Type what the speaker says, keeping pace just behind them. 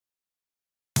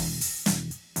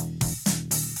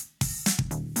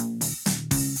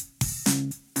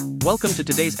Welcome to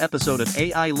today's episode of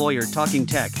AI Lawyer Talking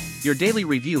Tech, your daily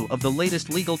review of the latest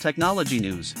legal technology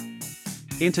news.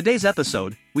 In today's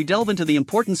episode, we delve into the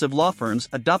importance of law firms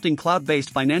adopting cloud-based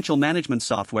financial management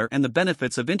software and the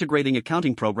benefits of integrating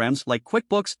accounting programs like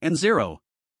QuickBooks and Xero.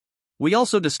 We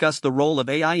also discuss the role of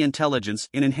AI intelligence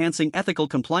in enhancing ethical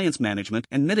compliance management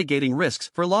and mitigating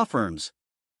risks for law firms.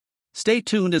 Stay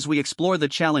tuned as we explore the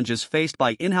challenges faced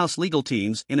by in-house legal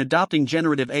teams in adopting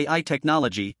generative AI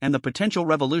technology and the potential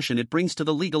revolution it brings to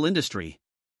the legal industry.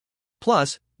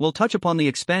 Plus, we'll touch upon the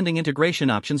expanding integration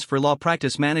options for law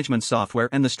practice management software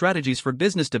and the strategies for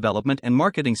business development and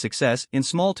marketing success in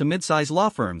small to mid-size law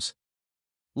firms.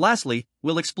 Lastly,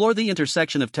 we'll explore the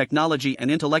intersection of technology and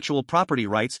intellectual property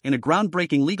rights in a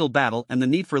groundbreaking legal battle and the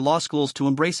need for law schools to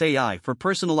embrace AI for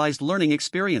personalized learning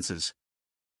experiences.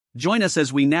 Join us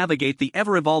as we navigate the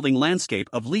ever-evolving landscape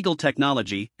of legal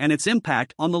technology and its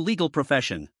impact on the legal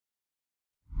profession.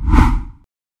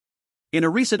 In a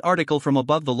recent article from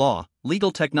Above the Law,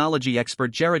 legal technology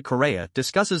expert Jared Correia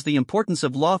discusses the importance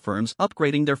of law firms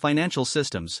upgrading their financial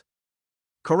systems.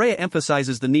 Correia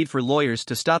emphasizes the need for lawyers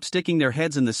to stop sticking their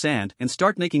heads in the sand and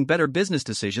start making better business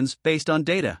decisions based on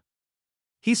data.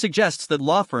 He suggests that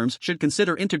law firms should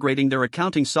consider integrating their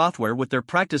accounting software with their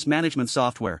practice management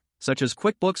software, such as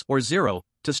QuickBooks or Xero,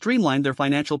 to streamline their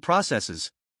financial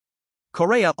processes.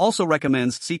 Correia also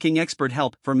recommends seeking expert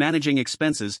help for managing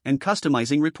expenses and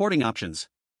customizing reporting options.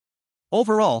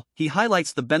 Overall, he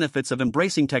highlights the benefits of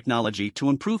embracing technology to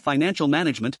improve financial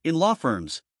management in law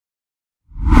firms.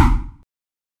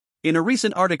 In a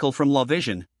recent article from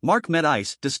LawVision, Mark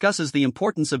Medice discusses the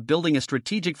importance of building a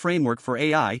strategic framework for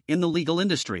AI in the legal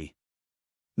industry.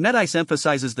 Medice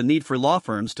emphasizes the need for law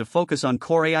firms to focus on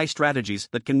core AI strategies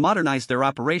that can modernize their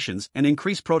operations and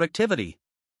increase productivity.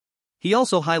 He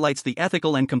also highlights the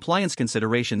ethical and compliance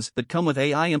considerations that come with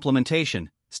AI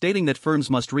implementation, stating that firms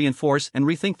must reinforce and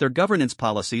rethink their governance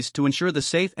policies to ensure the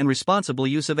safe and responsible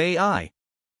use of AI.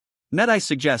 Medice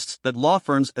suggests that law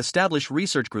firms establish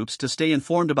research groups to stay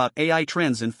informed about AI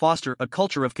trends and foster a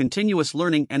culture of continuous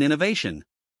learning and innovation.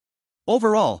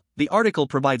 Overall, the article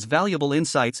provides valuable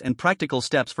insights and practical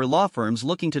steps for law firms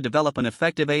looking to develop an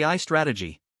effective AI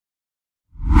strategy.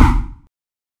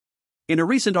 In a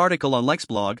recent article on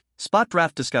LexBlog,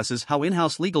 SpotDraft discusses how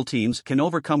in-house legal teams can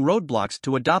overcome roadblocks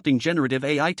to adopting generative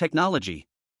AI technology.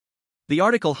 The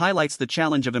article highlights the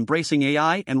challenge of embracing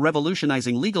AI and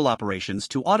revolutionizing legal operations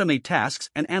to automate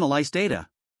tasks and analyze data.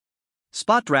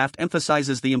 SpotDraft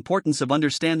emphasizes the importance of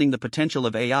understanding the potential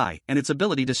of AI and its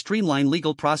ability to streamline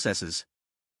legal processes.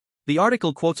 The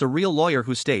article quotes a real lawyer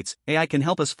who states, "AI can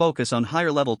help us focus on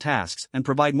higher-level tasks and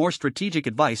provide more strategic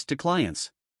advice to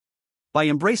clients." By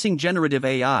embracing generative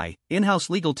AI, in-house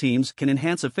legal teams can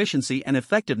enhance efficiency and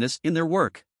effectiveness in their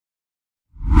work.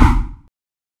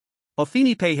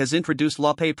 AffiniPay has introduced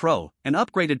LawPay Pro, an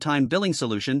upgraded time billing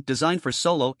solution designed for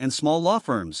solo and small law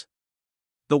firms.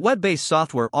 The web-based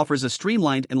software offers a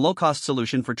streamlined and low-cost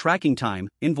solution for tracking time,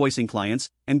 invoicing clients,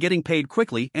 and getting paid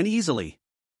quickly and easily.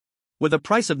 With a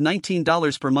price of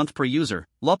 $19 per month per user,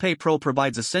 LawPay Pro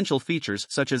provides essential features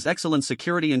such as excellent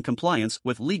security and compliance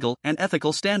with legal and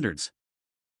ethical standards.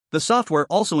 The software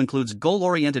also includes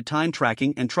goal-oriented time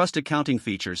tracking and trust accounting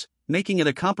features, making it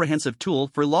a comprehensive tool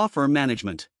for law firm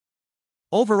management.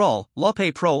 Overall,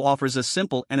 LawPay Pro offers a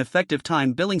simple and effective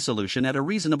time billing solution at a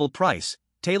reasonable price,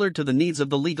 tailored to the needs of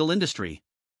the legal industry.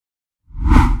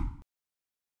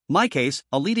 MyCase,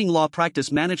 a leading law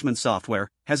practice management software,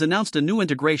 has announced a new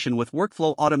integration with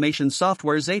workflow automation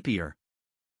software Zapier.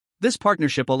 This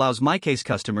partnership allows MyCase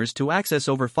customers to access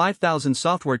over 5,000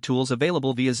 software tools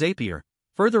available via Zapier,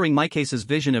 furthering MyCase's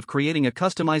vision of creating a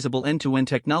customizable end-to-end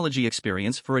technology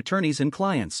experience for attorneys and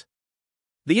clients.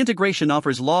 The integration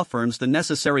offers law firms the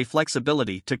necessary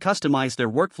flexibility to customize their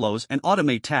workflows and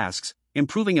automate tasks,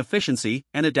 improving efficiency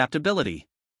and adaptability.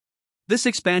 This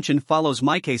expansion follows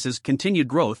MyCase's continued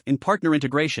growth in partner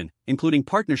integration, including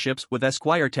partnerships with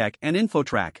Esquire Tech and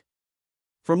InfoTrack.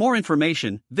 For more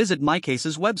information, visit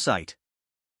MyCase's website.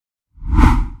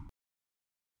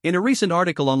 In a recent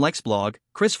article on LexBlog,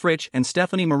 Chris Fritsch and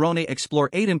Stephanie Morone explore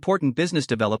 8 important business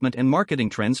development and marketing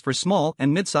trends for small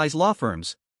and mid-size law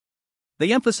firms.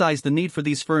 They emphasize the need for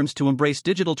these firms to embrace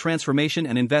digital transformation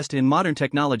and invest in modern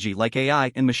technology like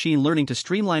AI and machine learning to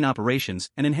streamline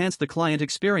operations and enhance the client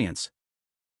experience.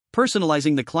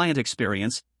 Personalizing the client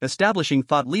experience, establishing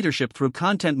thought leadership through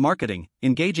content marketing,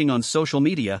 engaging on social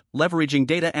media, leveraging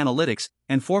data analytics,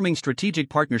 and forming strategic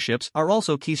partnerships are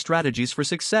also key strategies for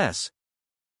success.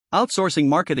 Outsourcing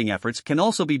marketing efforts can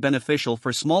also be beneficial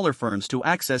for smaller firms to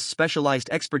access specialized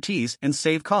expertise and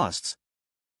save costs.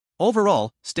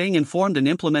 Overall, staying informed and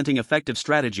implementing effective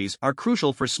strategies are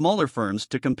crucial for smaller firms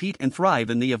to compete and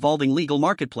thrive in the evolving legal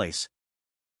marketplace.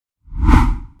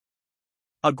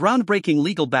 A groundbreaking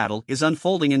legal battle is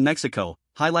unfolding in Mexico,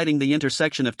 highlighting the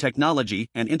intersection of technology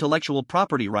and intellectual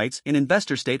property rights in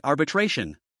investor-state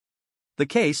arbitration. The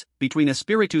case, between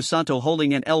Espiritu Santo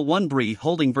Holding and L1 Brie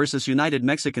Holding versus United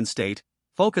Mexican State,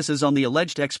 focuses on the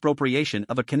alleged expropriation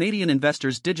of a Canadian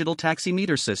investor's digital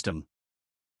taximeter system.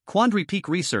 Quandary Peak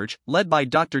Research, led by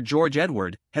Dr. George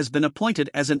Edward, has been appointed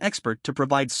as an expert to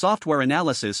provide software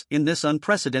analysis in this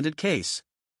unprecedented case.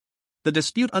 The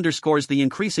dispute underscores the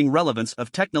increasing relevance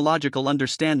of technological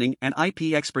understanding and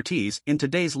IP expertise in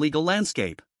today's legal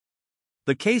landscape.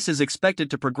 The case is expected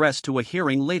to progress to a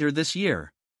hearing later this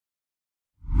year.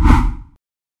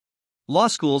 Law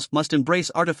schools must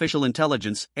embrace artificial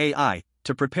intelligence, AI,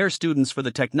 to prepare students for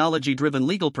the technology-driven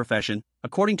legal profession,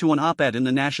 according to an op-ed in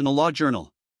the National Law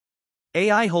Journal.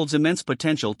 AI holds immense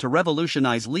potential to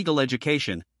revolutionize legal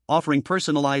education, offering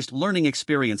personalized learning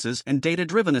experiences and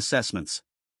data-driven assessments.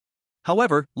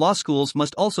 However, law schools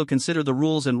must also consider the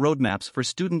rules and roadmaps for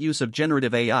student use of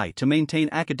generative AI to maintain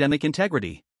academic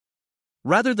integrity.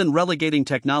 Rather than relegating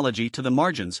technology to the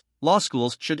margins, law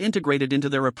schools should integrate it into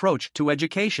their approach to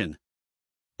education.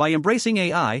 By embracing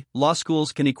AI, law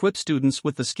schools can equip students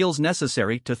with the skills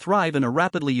necessary to thrive in a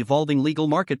rapidly evolving legal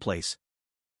marketplace.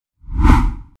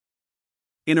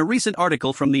 In a recent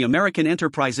article from the American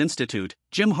Enterprise Institute,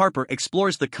 Jim Harper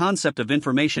explores the concept of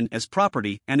information as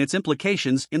property and its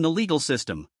implications in the legal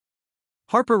system.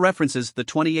 Harper references the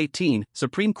 2018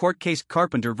 Supreme Court case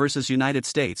Carpenter v. United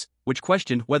States, which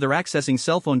questioned whether accessing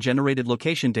cell phone-generated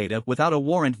location data without a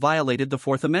warrant violated the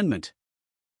Fourth Amendment.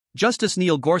 Justice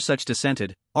Neil Gorsuch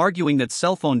dissented, arguing that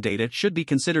cell phone data should be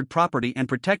considered property and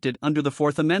protected under the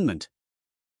Fourth Amendment.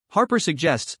 Harper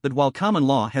suggests that while common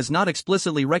law has not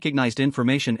explicitly recognized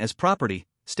information as property,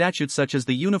 statutes such as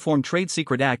the Uniform Trade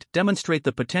Secret Act demonstrate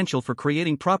the potential for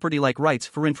creating property-like rights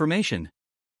for information.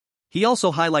 He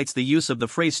also highlights the use of the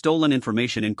phrase stolen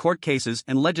information in court cases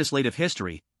and legislative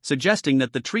history, suggesting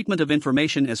that the treatment of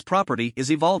information as property is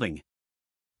evolving.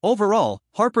 Overall,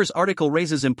 Harper's article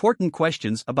raises important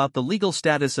questions about the legal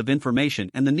status of information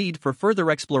and the need for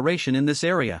further exploration in this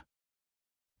area.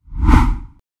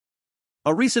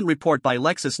 A recent report by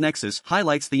LexisNexis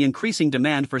highlights the increasing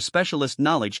demand for specialist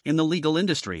knowledge in the legal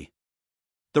industry.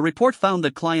 The report found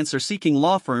that clients are seeking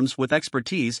law firms with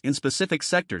expertise in specific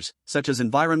sectors, such as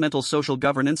environmental social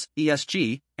governance,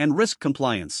 ESG, and risk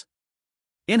compliance.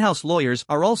 In-house lawyers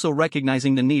are also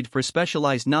recognizing the need for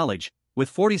specialized knowledge,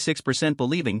 with 46%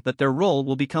 believing that their role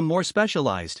will become more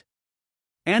specialized.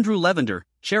 Andrew Levender,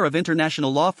 chair of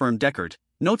international law firm Deckard,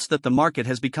 notes that the market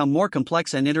has become more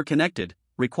complex and interconnected,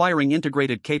 requiring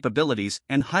integrated capabilities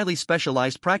and highly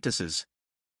specialized practices.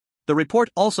 The report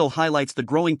also highlights the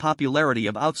growing popularity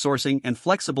of outsourcing and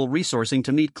flexible resourcing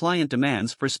to meet client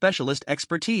demands for specialist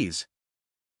expertise.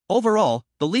 Overall,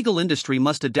 the legal industry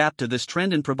must adapt to this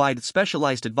trend and provide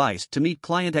specialized advice to meet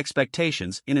client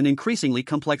expectations in an increasingly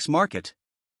complex market.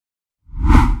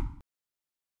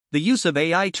 The use of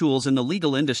AI tools in the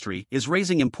legal industry is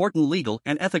raising important legal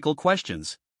and ethical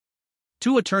questions.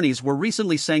 Two attorneys were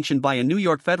recently sanctioned by a New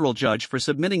York federal judge for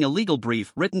submitting a legal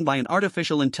brief written by an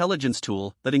artificial intelligence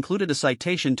tool that included a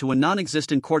citation to a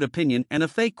non-existent court opinion and a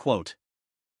fake quote.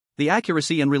 The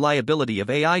accuracy and reliability of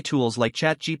AI tools like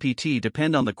ChatGPT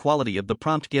depend on the quality of the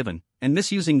prompt given, and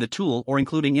misusing the tool or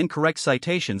including incorrect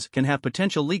citations can have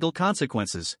potential legal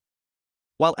consequences.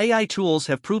 While AI tools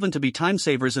have proven to be time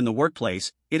savers in the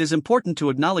workplace, it is important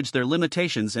to acknowledge their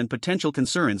limitations and potential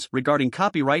concerns regarding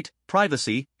copyright,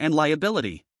 privacy, and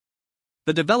liability.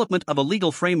 The development of a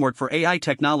legal framework for AI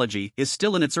technology is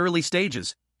still in its early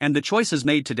stages, and the choices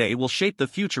made today will shape the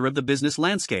future of the business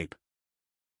landscape.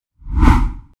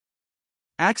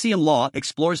 Axiom Law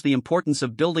explores the importance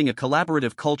of building a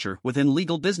collaborative culture within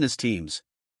legal business teams.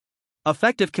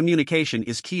 Effective communication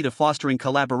is key to fostering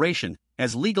collaboration,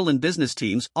 as legal and business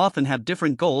teams often have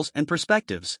different goals and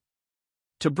perspectives.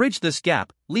 To bridge this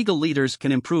gap, legal leaders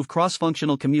can improve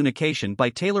cross-functional communication by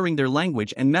tailoring their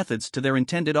language and methods to their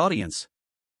intended audience.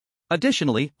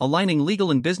 Additionally, aligning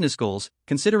legal and business goals,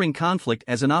 considering conflict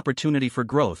as an opportunity for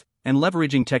growth, and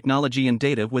leveraging technology and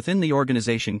data within the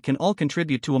organization can all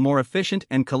contribute to a more efficient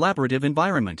and collaborative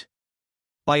environment.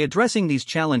 By addressing these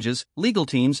challenges, legal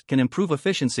teams can improve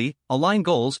efficiency, align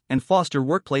goals, and foster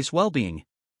workplace well-being.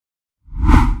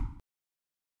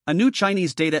 A new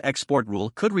Chinese data export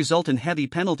rule could result in heavy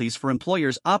penalties for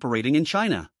employers operating in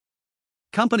China.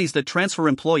 Companies that transfer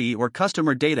employee or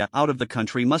customer data out of the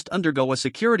country must undergo a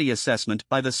security assessment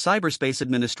by the Cyberspace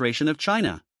Administration of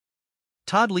China.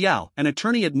 Todd Liao, an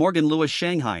attorney at Morgan Lewis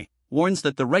Shanghai, warns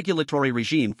that the regulatory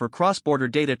regime for cross-border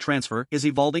data transfer is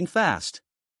evolving fast.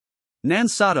 Nan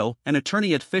Sato, an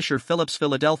attorney at Fisher Phillips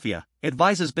Philadelphia,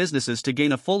 advises businesses to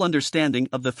gain a full understanding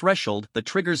of the threshold that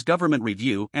triggers government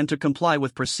review and to comply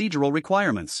with procedural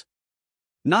requirements.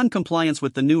 Non-compliance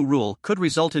with the new rule could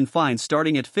result in fines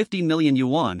starting at 50 million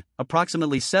yuan,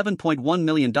 approximately $7.1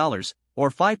 million, or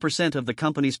 5% of the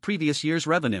company's previous year's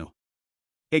revenue.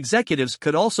 Executives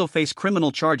could also face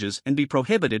criminal charges and be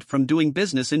prohibited from doing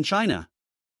business in China.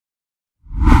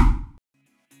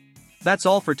 That's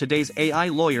all for today's AI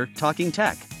Lawyer Talking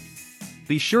Tech.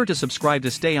 Be sure to subscribe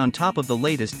to stay on top of the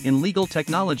latest in legal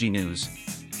technology news.